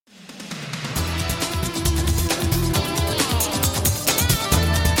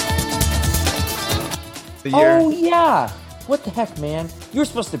the year. Oh, yeah. What the heck, man? You were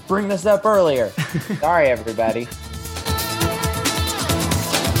supposed to bring this up earlier. Sorry, everybody.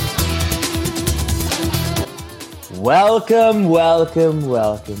 Welcome,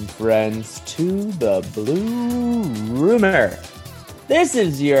 friends, to the Blue Rumor. This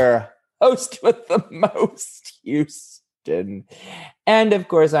is your host with the most, Houston. And, of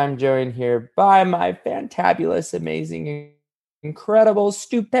course, I'm joined here by my fantabulous, amazing, incredible,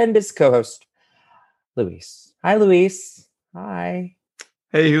 stupendous co-host, Luis. Hi, Luis. Hi.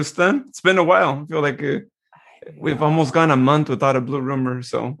 Hey, Houston. It's been a while. I feel like we've almost gone a month without a Blue Rumor,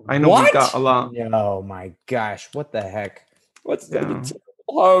 so I know we got a lot. Oh, my gosh. What the heck? What's the terrible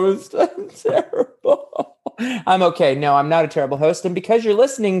host? I'm terrible. I'm okay. No, I'm not a terrible host. And because you're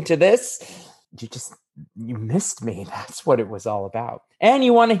listening to this, you missed me. That's what it was all about. And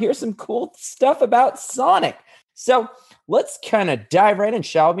you want to hear some cool stuff about Sonic. So let's kind of dive right in,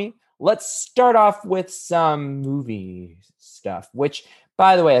 shall we? Let's start off with some movie stuff, which,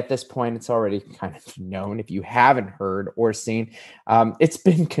 by the way, at this point, it's already kind of known if you haven't heard or seen. It's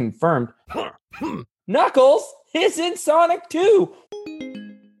been confirmed. Knuckles is in Sonic 2.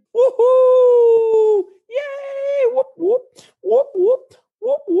 Woohoo! Yay! Whoop, whoop, whoop, whoop,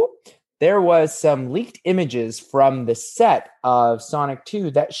 whoop, whoop. There was some leaked images from the set of Sonic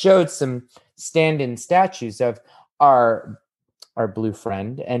 2 that showed some stand-in statues of our blue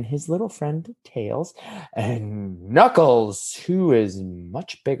friend and his little friend Tails and Knuckles, who is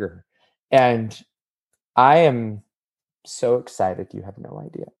much bigger. And I am so excited. You have no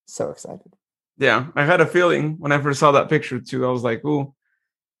idea. So excited. Yeah, I had a feeling when I first saw that picture too. I was like, ooh,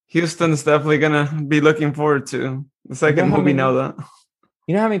 Houston's definitely going to be looking forward to the second movie now that.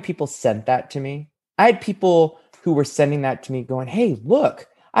 You know how many people sent that to me? I had people who were sending that to me going, hey, look,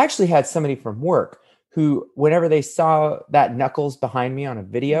 I actually had somebody from work who, whenever they saw that Knuckles behind me on a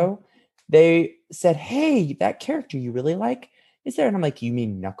video, they said, hey, that character you really like is there? And I'm like, you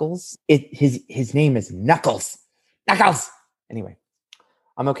mean Knuckles? His name is Knuckles. Knuckles! Anyway,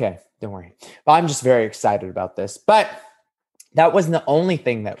 I'm okay. Don't worry. But I'm just very excited about this. But that wasn't the only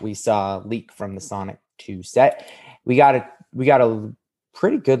thing that we saw leak from the Sonic 2 set. We got a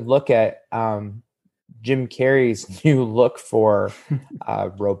pretty good look at Jim Carrey's new look for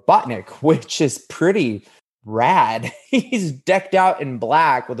Robotnik, which is pretty rad. He's decked out in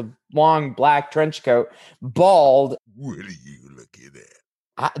black with a long black trench coat, bald. What are you looking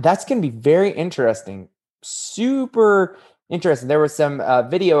at? That's going to be very interesting. Super interesting. There was some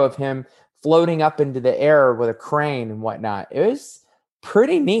video of him floating up into the air with a crane and whatnot. It was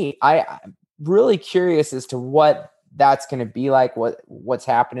pretty neat. I'm really curious as to what that's going to be like, what's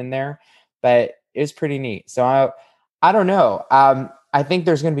happening there, but it's pretty neat. So I don't know. I think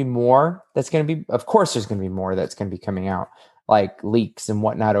there's going to be more that's going to be, of course, there's going to be more that's going to be coming out, like leaks and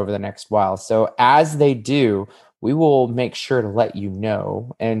whatnot over the next while. So as they do, we will make sure to let you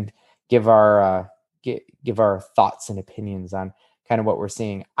know and give our thoughts and opinions on kind of what we're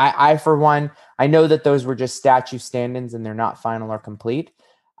seeing. I for one, I know that those were just statue stand-ins and they're not final or complete.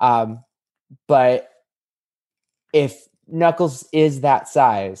 But if Knuckles is that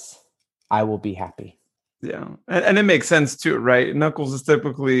size, I will be happy. Yeah. And it makes sense too, right? Knuckles is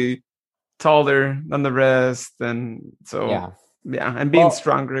typically taller than the rest. And so, yeah. And being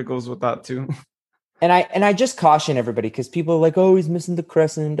stronger, it goes with that too. And I just caution everybody because people are like, oh, he's missing the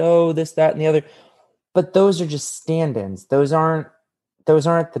crescent. Oh, this, that, and the other. But those are just stand-ins. Those aren't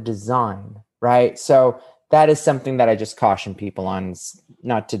the design, right? So that is something that I just caution people on,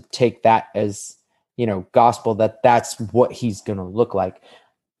 not to take that as, gospel that's what he's going to look like.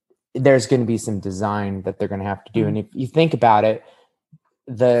 There's going to be some design that they're going to have to do. And if you think about it,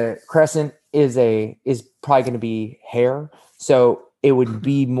 the crescent is probably going to be hair. So it would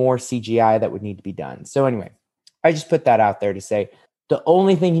be more CGI that would need to be done. So anyway, I just put that out there to say the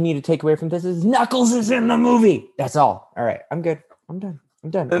only thing you need to take away from this is Knuckles is in the movie. That's all. All right. I'm good. I'm done.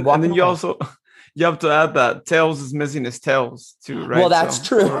 And then you have to add that Tails is missing his tails too, right? Well, that's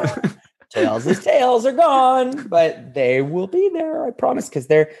true. Tails' tails are gone, but they will be there, I promise, because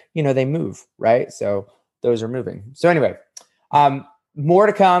they're, they move, right? So those are moving. So anyway, more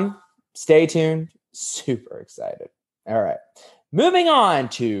to come. Stay tuned. Super excited. All right. Moving on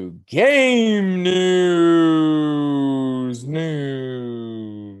to game news.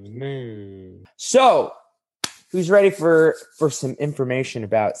 So, who's ready for some information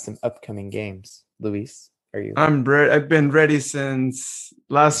about some upcoming games? Luis, are you? I'm ready. I've been ready since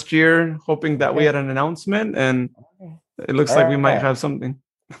last year, hoping that we had an announcement, and it looks like we might have something.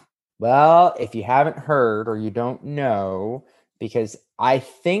 Well, if you haven't heard or you don't know, because I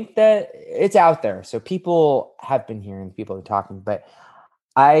think that it's out there. So people have been hearing, people are talking, but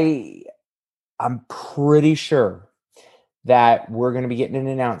I I'm pretty sure that we're going to be getting an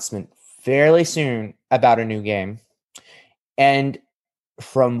announcement fairly soon about a new game. And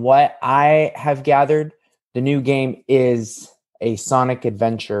from what I have gathered, the new game is a Sonic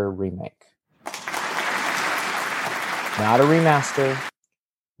Adventure remake. Not a remaster,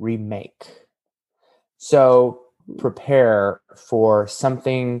 remake. So prepare for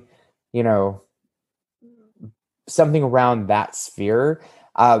something, something around that sphere.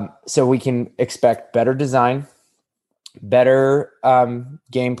 So we can expect better design, better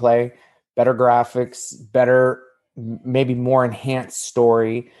gameplay, better graphics, better, maybe more enhanced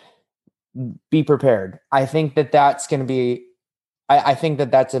story. Be prepared. I think that that's going to be, I think that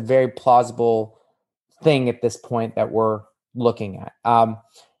that's a very plausible thing at this point that we're looking at.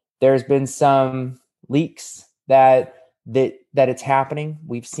 There's been some leaks that it's happening.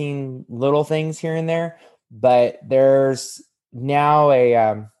 We've seen little things here and there, but there's now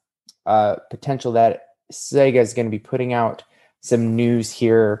a potential that Sega is going to be putting out some news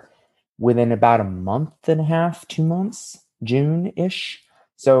here within about a month and a half, 2 months, June-ish.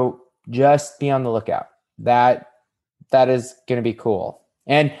 So just be on the lookout. That is going to be cool.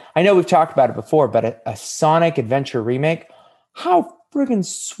 And I know we've talked about it before, but a Sonic Adventure remake, how friggin'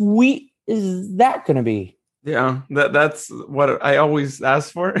 sweet is that going to be? Yeah, that's what I always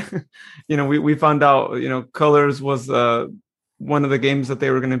ask for. We found out, Colors was one of the games that they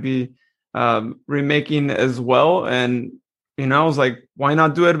were going to be remaking as well. And, I was like, why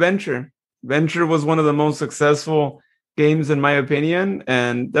not do Adventure? Adventure was one of the most successful games, in my opinion,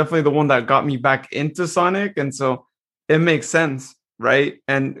 and definitely the one that got me back into Sonic. And so it makes sense, right?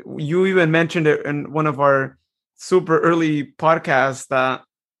 And you even mentioned it in one of our super early podcasts that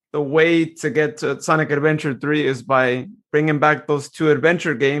the way to get to Sonic Adventure 3 is by bringing back those two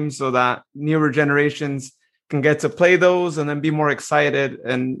adventure games so that newer generations can get to play those and then be more excited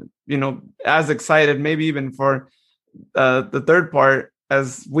and, as excited, maybe even for the third part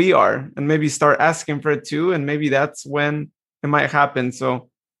as we are, and maybe start asking for it too. And maybe that's when it might happen. So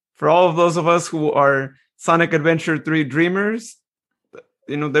for all of those of us who are Sonic Adventure 3 dreamers,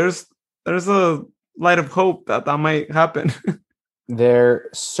 there's a light of hope that might happen. There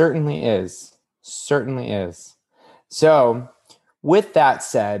certainly is. Certainly is. So with that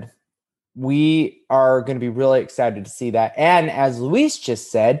said, we are going to be really excited to see that. And as Luis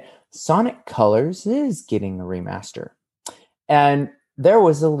just said, Sonic Colors is getting a remaster. And there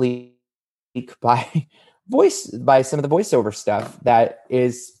was a leak by some of the voiceover stuff that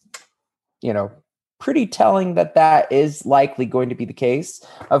is, pretty telling that is likely going to be the case.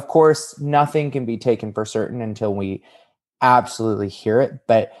 Of course, nothing can be taken for certain until we absolutely hear it,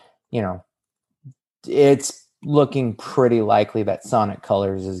 but it's looking pretty likely that Sonic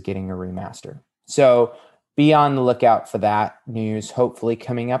Colors is getting a remaster. So be on the lookout for that news, hopefully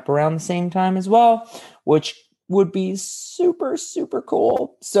coming up around the same time as well, which would be super, super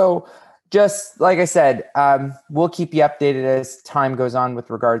cool. So just like I said, we'll keep you updated as time goes on with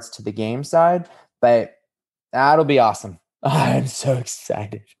regards to the game side, but that'll be awesome. I'm so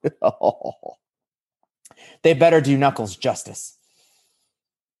excited. They better do Knuckles justice.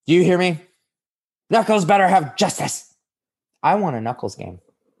 Do you hear me? Knuckles better have justice. I want a Knuckles game.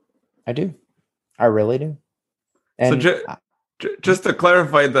 I do. I really do. And so just to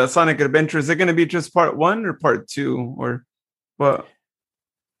clarify, the Sonic Adventure, is it going to be just part 1 or part 2 or what?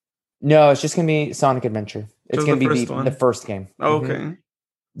 No, it's just going to be Sonic Adventure. It's going to be the first game. Oh, okay. Mm-hmm.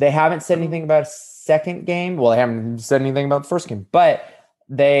 They haven't said anything about a second game. Well, they haven't said anything about the first game, but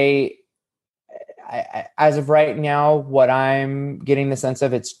as of right now, what I'm getting the sense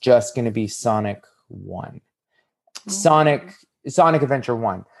of, it's just going to be Sonic 1. Sonic Adventure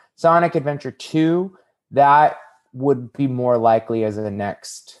 1. Sonic Adventure 2, that would be more likely as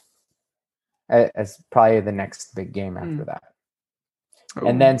probably the next big game after that. Oh.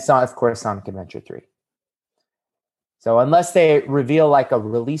 And then, of course, Sonic Adventure 3. So unless they reveal like a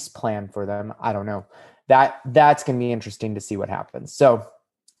release plan for them, I don't know. That's going to be interesting to see what happens. So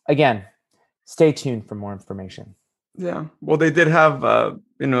again, stay tuned for more information. Yeah. Well, they did have, a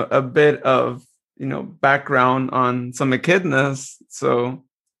bit of, background on some echidnas. So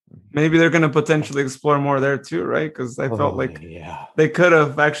maybe they're going to potentially explore more there too, right? Because I felt like they could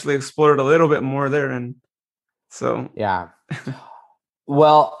have actually explored a little bit more there. And so. Yeah.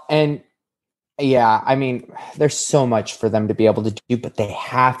 Well, and yeah, I mean, there's so much for them to be able to do, but they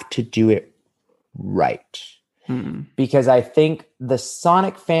have to do it right. Because I think the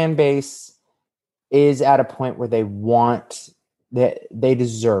Sonic fan base is at a point where they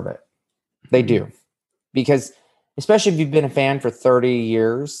deserve it. They do. Because especially if you've been a fan for 30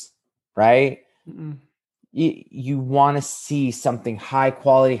 years, right? you want to see something high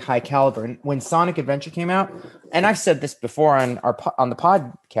quality, high caliber. And when Sonic Adventure came out, and I've said this before on the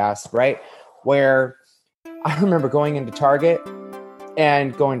podcast, right? Where I remember going into Target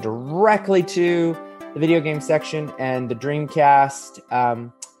and going directly to the video game section and the Dreamcast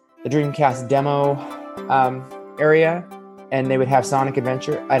demo area, and they would have Sonic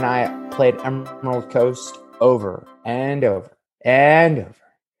Adventure, and I played Emerald Coast over and over and over,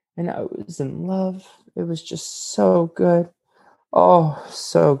 and I was in love. It was just so good. Oh,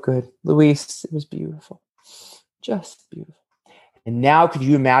 so good. Luis, it was beautiful. Just beautiful. And now could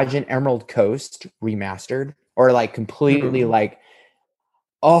you imagine Emerald Coast remastered or like completely like,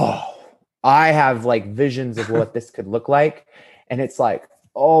 oh, I have like visions of what this could look like. And it's like,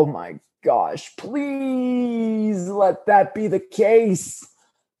 oh my gosh, please let that be the case.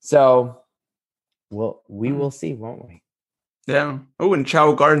 So we will see, won't we? Yeah. Oh, and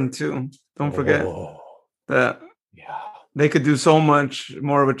Chao Garden too. Don't forget that. Yeah. They could do so much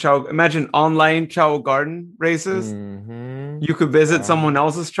more with Chao. Imagine online Chao Garden races. Mm-hmm. You could visit someone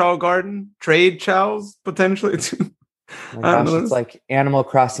else's Chao Garden, trade Chaos potentially too. Oh my gosh, it's like Animal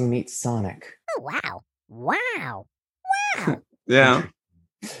Crossing meets Sonic. Oh, wow. Wow. Yeah.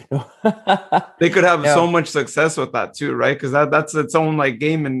 They could have so much success with that too, right? Because that's its own like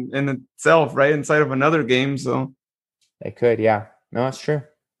game in itself, right? Inside of another game. So they could, yeah. No, it's true.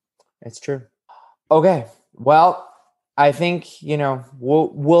 It's true. Okay. Well, I think,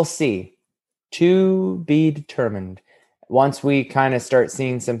 we'll see. To be determined. Once we kind of start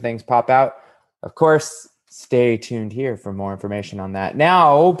seeing some things pop out, of course, stay tuned here for more information on that.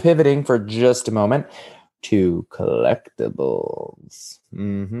 Now, pivoting for just a moment to collectibles.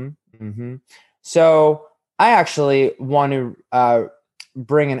 So I actually want to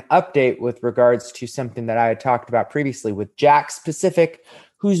bring an update with regards to something that I had talked about previously with Jack Specific,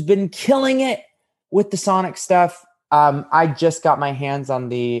 who's been killing it with the Sonic stuff. I just got my hands on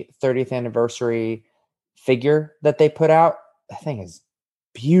the 30th anniversary figure that they put out. That thing is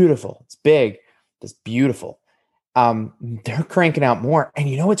beautiful. It's big. It's beautiful. They're cranking out more. And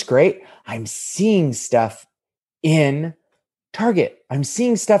you know what's great? I'm seeing stuff in Target. I'm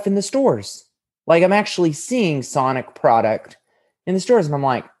seeing stuff in the stores. Like I'm actually seeing Sonic product in the stores. And I'm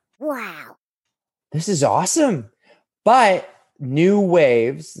like, wow, this is awesome. But new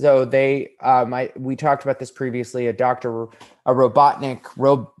waves. So we talked about this previously. A Robotnik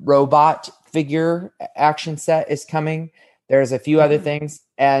robot figure action set is coming. There's a few other things.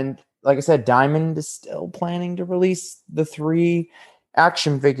 And like I said, Diamond is still planning to release the 3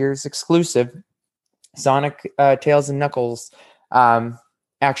 action figures exclusive Sonic Tails and Knuckles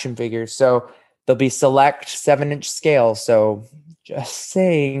action figures. So there'll be select 7-inch scale. So just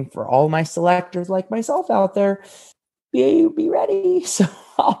saying for all my selectors like myself out there, be ready. So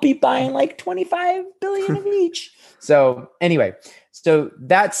I'll be buying like 25 billion of each. So anyway, so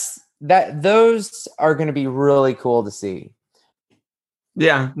those are going to be really cool to see.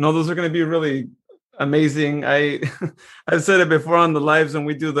 Yeah, no, those are going to be really amazing. I've said it before on the lives when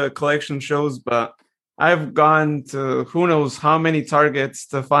we do the collection shows, but I've gone to who knows how many Targets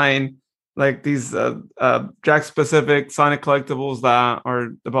to find like these Jack Specific Sonic collectibles that are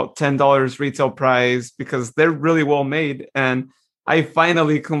about $10 retail price because they're really well made. And I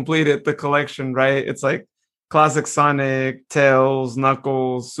finally completed the collection, right? It's like classic Sonic, Tails,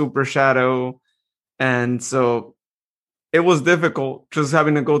 Knuckles, Super Shadow. And so it was difficult just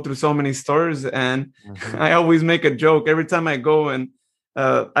having to go through so many stores. And I always make a joke every time I go and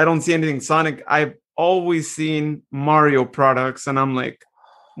I don't see anything Sonic. I've always seen Mario products and I'm like,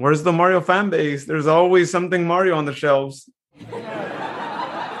 where's the Mario fan base? There's always something Mario on the shelves.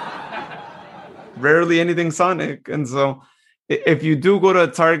 Rarely anything Sonic. And so if you do go to a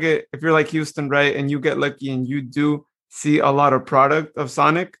Target, if you're like Houston, right, and you get lucky and you do see a lot of product of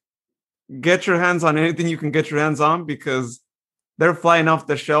Sonic, get your hands on anything you can get your hands on because they're flying off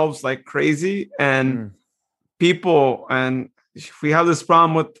the shelves like crazy. And people, and we have this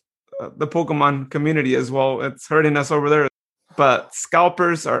problem with the Pokemon community as well. It's hurting us over there. But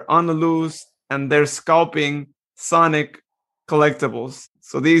scalpers are on the loose and they're scalping Sonic collectibles.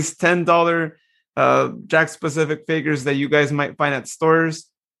 So these $10 Jack Specific figures that you guys might find at stores,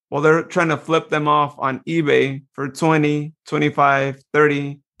 well, they're trying to flip them off on eBay for 20, 25,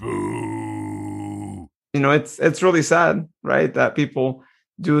 30. Boo. It's really sad, right? That people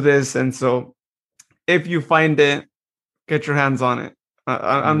do this. And so if you find it, get your hands on it.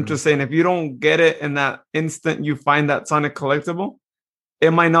 I'm just saying, if you don't get it in that instant you find that Sonic collectible,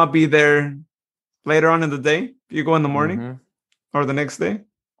 it might not be there later on in the day. If you go in the morning or the next day,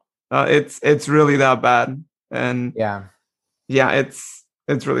 it's really that bad. And yeah, it's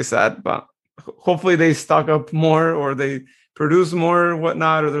really sad. But hopefully they stock up more, or they produce more,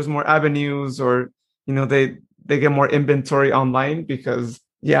 whatnot, or there's more avenues, or they get more inventory online, because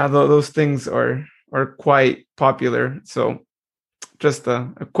yeah, those things are quite popular. So just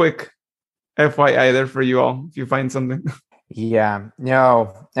a quick FYI there for you all if you find something. Yeah,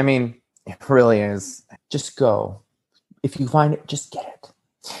 no, I mean, it really is. Just go. If you find it, just get it.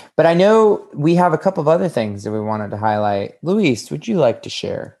 But I know we have a couple of other things that we wanted to highlight. Luis, would you like to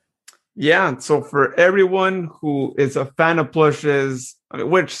share? Yeah, so for everyone who is a fan of plushes,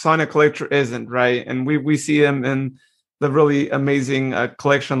 which Sonic Collector isn't, right? And we see them in the really amazing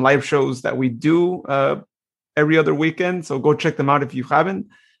collection live shows that we do every other weekend. So go check them out if you haven't.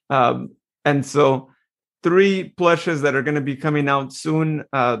 And so 3 plushes that are going to be coming out soon.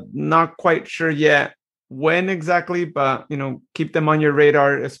 Not quite sure yet when exactly, but keep them on your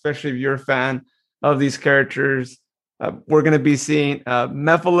radar, especially if you're a fan of these characters. We're going to be seeing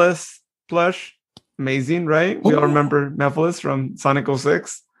Mephiles plush. Amazing, right? We all remember Mephiles from Sonic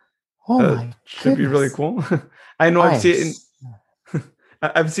 06. Oh my should be really cool. I know I've seen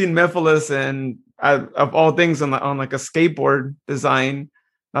Mephiles, and of all things, on like a skateboard design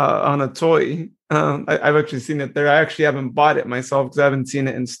on a toy. I've actually seen it there. I actually haven't bought it myself because I haven't seen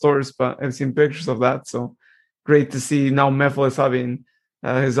it in stores, but I've seen pictures of that. So great to see now Mephiles having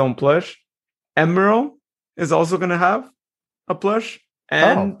his own plush. Emerald is also going to have a plush.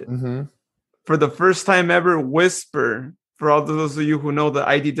 And for the first time ever, Whisper, for all those of you who know the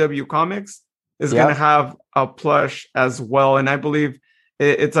IDW comics, is going to have a plush as well. And I believe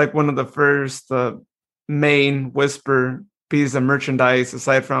it's like one of the first main Whisper pieces of merchandise,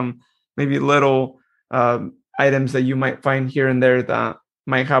 aside from maybe little items that you might find here and there that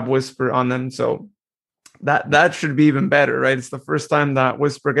might have Whisper on them. So that should be even better, right? It's the first time that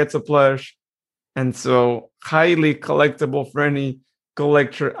Whisper gets a plush. And so highly collectible for any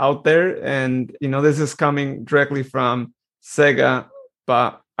collector out there. And, this is coming directly from Sega,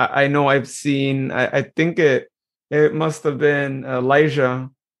 but I know I've seen, I think it must have been Elijah,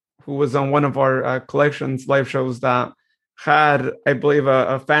 who was on one of our collections live shows, that had, I believe,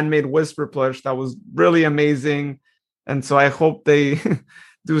 a fan-made Whisper plush that was really amazing. And so I hope they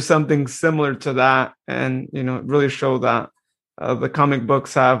do something similar to that, and, really show that the comic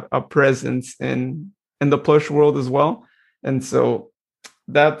books have a presence in the plush world as well. And so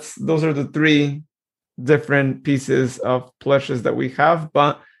those are the 3 different pieces of plushes that we have,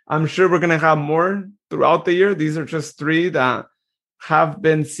 but I'm sure we're going to have more throughout the year. These are just 3 that have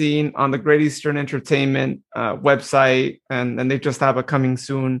been seen on the Great Eastern Entertainment website, and they just have a coming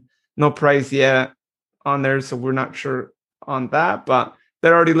soon. No price yet on there, so we're not sure on that, but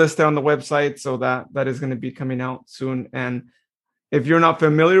they're already listed on the website, so that is going to be coming out soon. And if you're not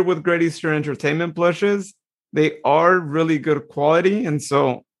familiar with Great Eastern Entertainment plushes, they are really good quality, and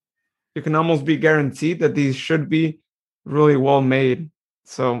so you can almost be guaranteed that these should be really well made.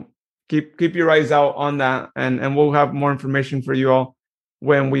 So keep your eyes out on that, and we'll have more information for you all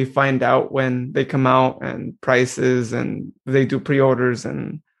when we find out when they come out, and prices, and they do pre-orders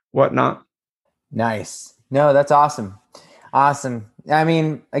and whatnot. Nice. No, that's awesome. Awesome. I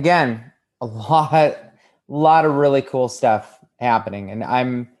mean, again, a lot of really cool stuff happening, and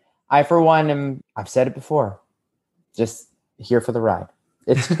I for one I've said it before, just here for the ride.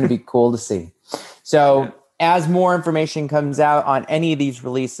 It's going to be cool to see. So as more information comes out on any of these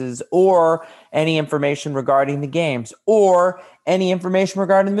releases, or any information regarding the games, or any information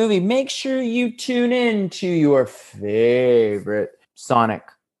regarding the movie, make sure you tune in to your favorite Sonic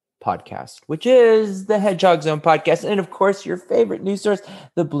podcast, which is the Hedgehog Zone podcast, and of course your favorite news source,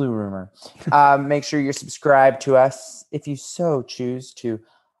 the Blue Rumor. Make sure you're subscribed to us if you so choose to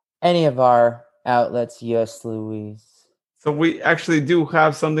any of our outlets. Yes, Luis. So we actually do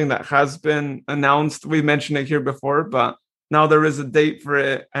have something that has been announced. We mentioned it here before, but now there is a date for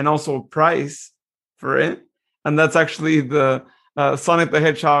it, and also a price for it. And that's actually the Sonic the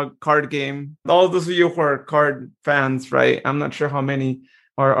Hedgehog card game. All of those of you who are card fans, right? I'm not sure how many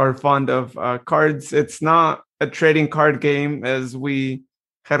are fond of cards. It's not a trading card game as we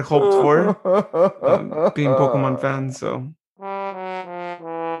had hoped for, being Pokemon fans. So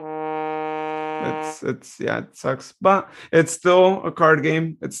it sucks, but it's still a card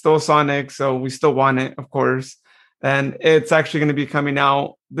game. It's still Sonic, so we still want it, of course. And it's actually going to be coming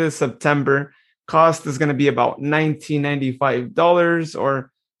out this September. Cost is going to be about $19.95,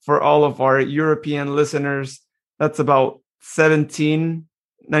 or for all of our European listeners, that's about 17.95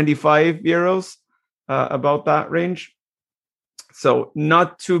 euros, about that range. So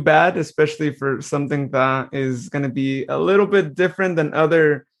not too bad, especially for something that is going to be a little bit different than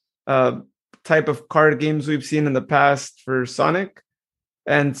other type of card games we've seen in the past for Sonic.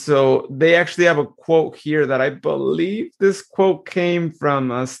 And so they actually have a quote here that I believe this quote came from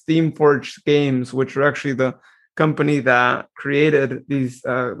Steamforged Games, which are actually the company that created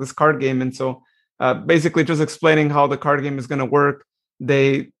this card game. And so basically just explaining how the card game is going to work.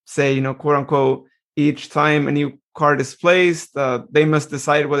 They say, quote unquote, each time a new card is placed, they must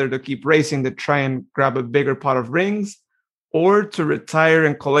decide whether to keep racing to try and grab a bigger pot of rings, or to retire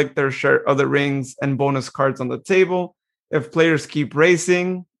and collect their share of the rings and bonus cards on the table. If players keep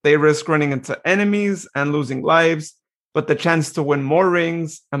racing, they risk running into enemies and losing lives, but the chance to win more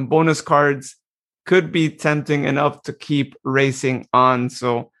rings and bonus cards could be tempting enough to keep racing on.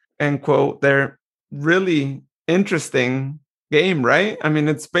 So, end quote. They're really interesting game, right? I mean,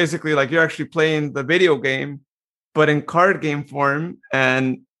 it's basically like you're actually playing the video game, but in card game form.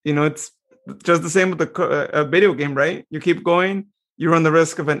 And, it's just the same with the video game, right? You keep going, you run the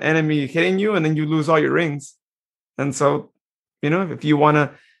risk of an enemy hitting you, and then you lose all your rings. And so, if you want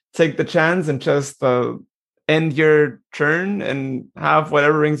to take the chance and just end your turn and have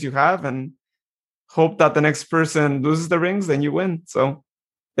whatever rings you have and hope that the next person loses the rings, then you win. So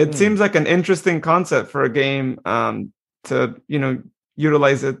it seems like an interesting concept for a game to,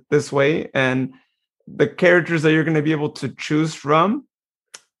 utilize it this way. And the characters that you're going to be able to choose from: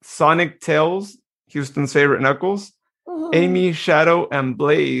 Sonic, Tails, Houston's favorite Knuckles, Amy, Shadow, and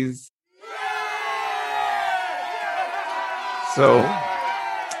Blaze. So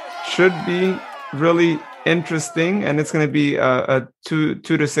should be really interesting, and it's going to be a 2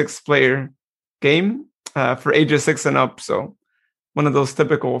 to 6 player game for ages 6 and up. So one of those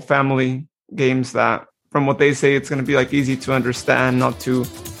typical family games that, from what they say, it's going to be like easy to understand, not too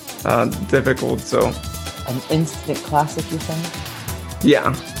difficult. So an instant classic, you're saying?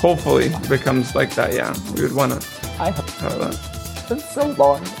 Yeah, hopefully it becomes like that. Yeah, we would want to. I hope that. It's been so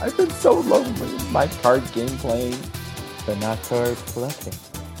long. I've been so lonely. My card game playing, but not card collecting.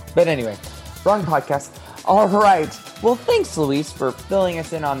 But anyway, wrong podcast. All right. Well, thanks, Luis, for filling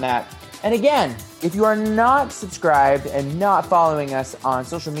us in on that. And again, if you are not subscribed and not following us on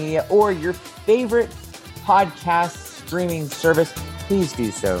social media or your favorite podcast streaming service, please do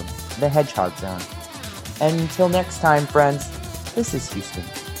so. The Hedgehog Zone. And until next time, friends, this is Houston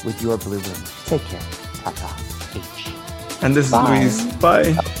with your Blue Room. Take care. Ta-ta. H. And this is Luis.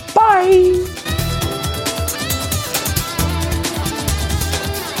 Bye. Bye.